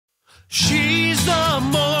She's the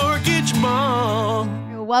mortgage mom.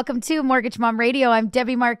 Welcome to Mortgage Mom Radio. I'm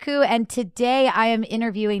Debbie Marcoux, and today I am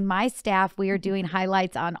interviewing my staff. We are doing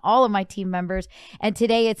highlights on all of my team members, and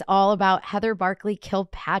today it's all about Heather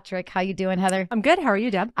Barkley-Kilpatrick. How you doing, Heather? I'm good. How are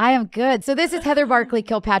you, Deb? I am good. So this is Heather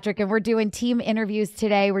Barkley-Kilpatrick, and we're doing team interviews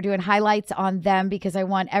today. We're doing highlights on them because I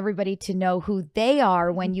want everybody to know who they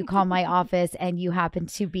are when you call my office and you happen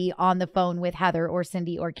to be on the phone with Heather or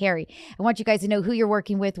Cindy or Carrie. I want you guys to know who you're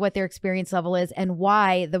working with, what their experience level is, and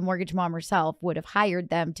why the mortgage mom herself would have hired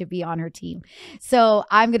them to be on her team. So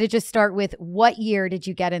I'm going to just start with, what year did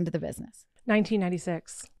you get into the business?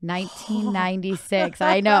 1996. 1996.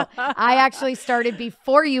 I know. I actually started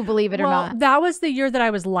before you, believe it or not. That was the year that I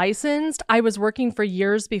was licensed. I was working for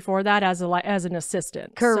years before that as an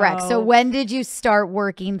assistant. Correct. So when did you start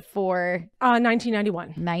working for? 1991.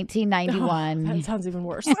 1991. That sounds even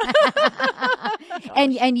worse.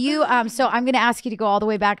 And you, so I'm going to ask you to go all the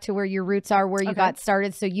way back to where your roots are, where you got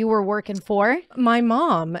started. So you were working for? My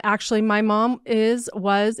mom. Actually, my mom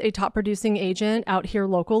was a top producing agent out here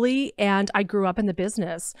locally, and I grew up in the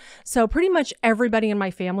business. So pretty much everybody in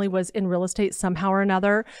my family was in real estate somehow or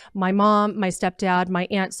another. My mom, my stepdad, my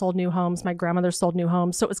aunt sold new homes. My grandmother sold new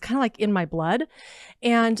homes. So it was kind of like in my blood.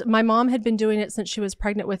 And my mom had been doing it since she was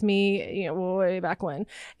pregnant with me, way back when.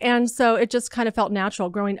 And so it just kind of felt natural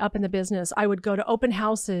growing up in the business. I would go to open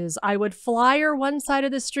houses. I would flyer one side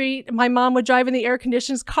of the street. My mom would drive in the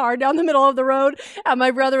air-conditioned car down the middle of the road, and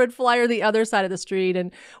my brother would flyer the other side of the street.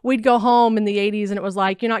 And we'd go home in the 80s, and it was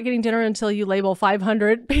like, you're not getting dinner until you label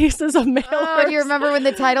 500 pieces of mailers. Oh, do you remember when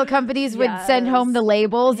the title companies would send home the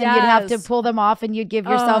labels and you'd have to pull them off and you'd give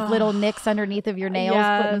yourself little nicks underneath of your nails,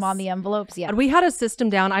 putting them on the envelopes? Yeah. And we had a system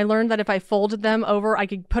down. I learned that if I folded them over, I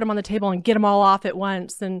could put them on the table and get them all off at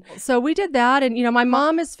once. And so we did that. And, my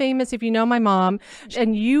mom is famous. If you know my mom,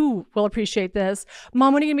 and you will appreciate this.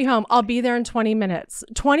 Mom, when are you going to be home? I'll be there in 20 minutes.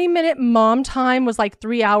 20-minute mom time was like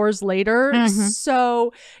 3 hours later.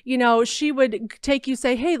 So, she would take you,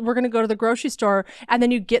 say, hey, we're going to go to the grocery store. And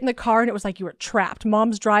then you get in the car and it was like you were trapped.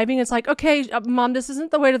 Mom's driving. It's like, okay, Mom, this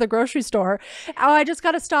isn't the way to the grocery store. Oh, I just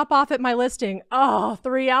got to stop off at my listing. Oh,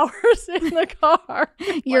 3 hours in the car.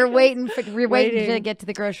 You're waiting to get to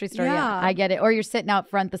the grocery store. Yeah, I get it. Or you're sitting out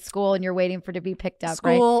front the school and you're waiting for it to be picked up.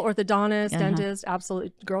 School, orthodontist, dentist,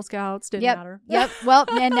 absolutely. Girl Scouts, didn't matter. Yep. Well,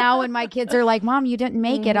 and now when my kids are like, Mom, you didn't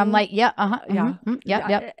make it. I'm like, yep.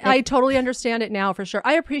 I totally understand it now for sure.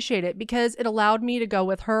 I appreciate it because it allowed me to go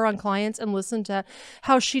with her on clients and listen to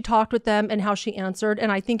how she talked with them and how she answered.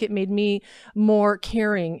 And I think it made me more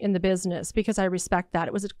caring in the business because I respect that.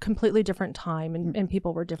 It was a completely different time and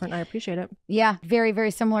people were different. I appreciate it. Yeah. Very,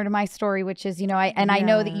 very similar to my story, which is, I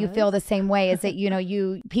know that you feel the same way, is that,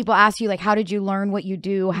 people ask you, like, how did you learn what you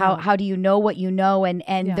do? How do you know what you know?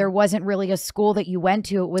 And there wasn't really a school that you went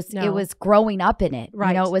to. It was growing up in it.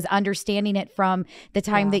 Right. It was understanding it from the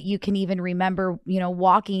time that you can even remember,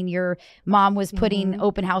 walking. Your mom was putting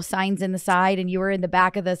open house signs in the side and you were in the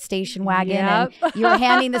back of the station wagon and you were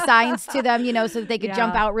handing the signs to them, so that they could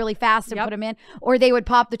jump out really fast and put them in, or they would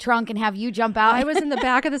pop the trunk and have you jump out. I was in the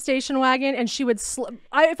back of the station wagon and she would,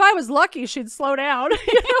 if I was lucky, she'd slow down, and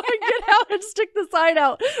get out and stick the sign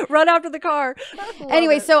out, run after the car.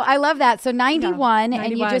 Anyway, so I love that. So 91,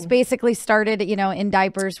 and you just basically started, in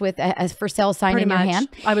diapers with a for sale sign in your hand.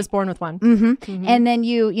 I was born with one. And then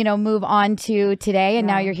you move on to today, and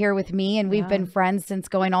now you're here with me, and we've been friends since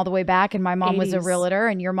going all the way back. And my mom was a realtor,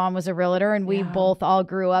 and your mom was a realtor, and we both all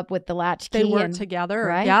grew up with the latchkey. They worked together,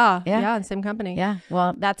 right? Yeah, in the same company. Yeah,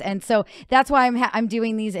 well, that's why I'm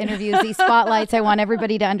doing these interviews, these spotlights. I want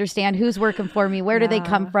everybody to understand who's working for me, where do they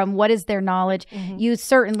come from, what is their knowledge. You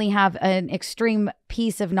certainly have an extreme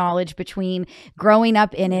piece of knowledge between growing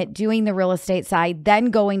up in it, doing the real estate side, then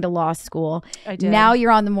going to law school. I did. Now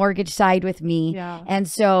you're on the mortgage side with me. Yeah. And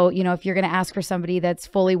so, if you're going to ask for somebody that's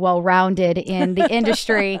fully well-rounded in the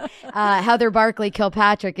industry, Heather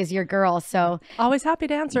Barkley-Kilpatrick is your girl. So always happy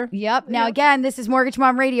to answer. Yep. Now, again, this is Mortgage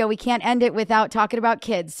Mom Radio. We can't end it without talking about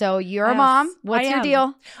kids. So you're a mom. What's your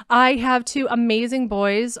deal? I have two amazing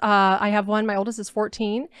boys. I have one, my oldest is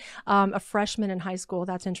 14, a freshman in high school.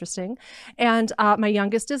 That's interesting. And my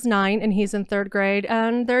youngest is 9 and he's in 3rd grade,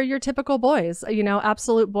 and they're your typical boys,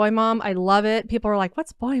 absolute boy mom. I love it. People are like,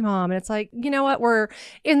 what's boy mom? And it's like, you know what? We're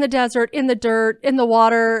in the desert, in the dirt, in the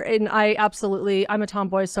water. And I'm a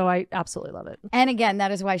tomboy, so I absolutely love it. And again,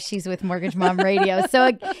 that is why she's with Mortgage Mom Radio. So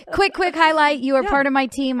a quick highlight. You are part of my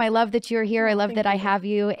team. I love that you're here. I love that I have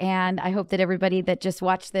you. And I hope that everybody that just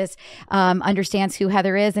watched this understands who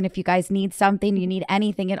Heather is. And if you guys need something, you need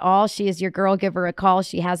anything at all, she is your girl. Give her a call.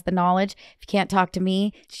 She has the knowledge. If you can't talk talk to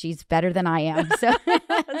me, she's better than I am. So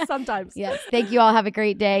Sometimes. yes. Thank you all. Have a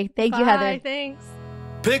great day. Thank you, Heather. Thanks.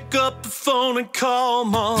 Pick up the phone and call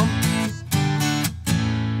mom.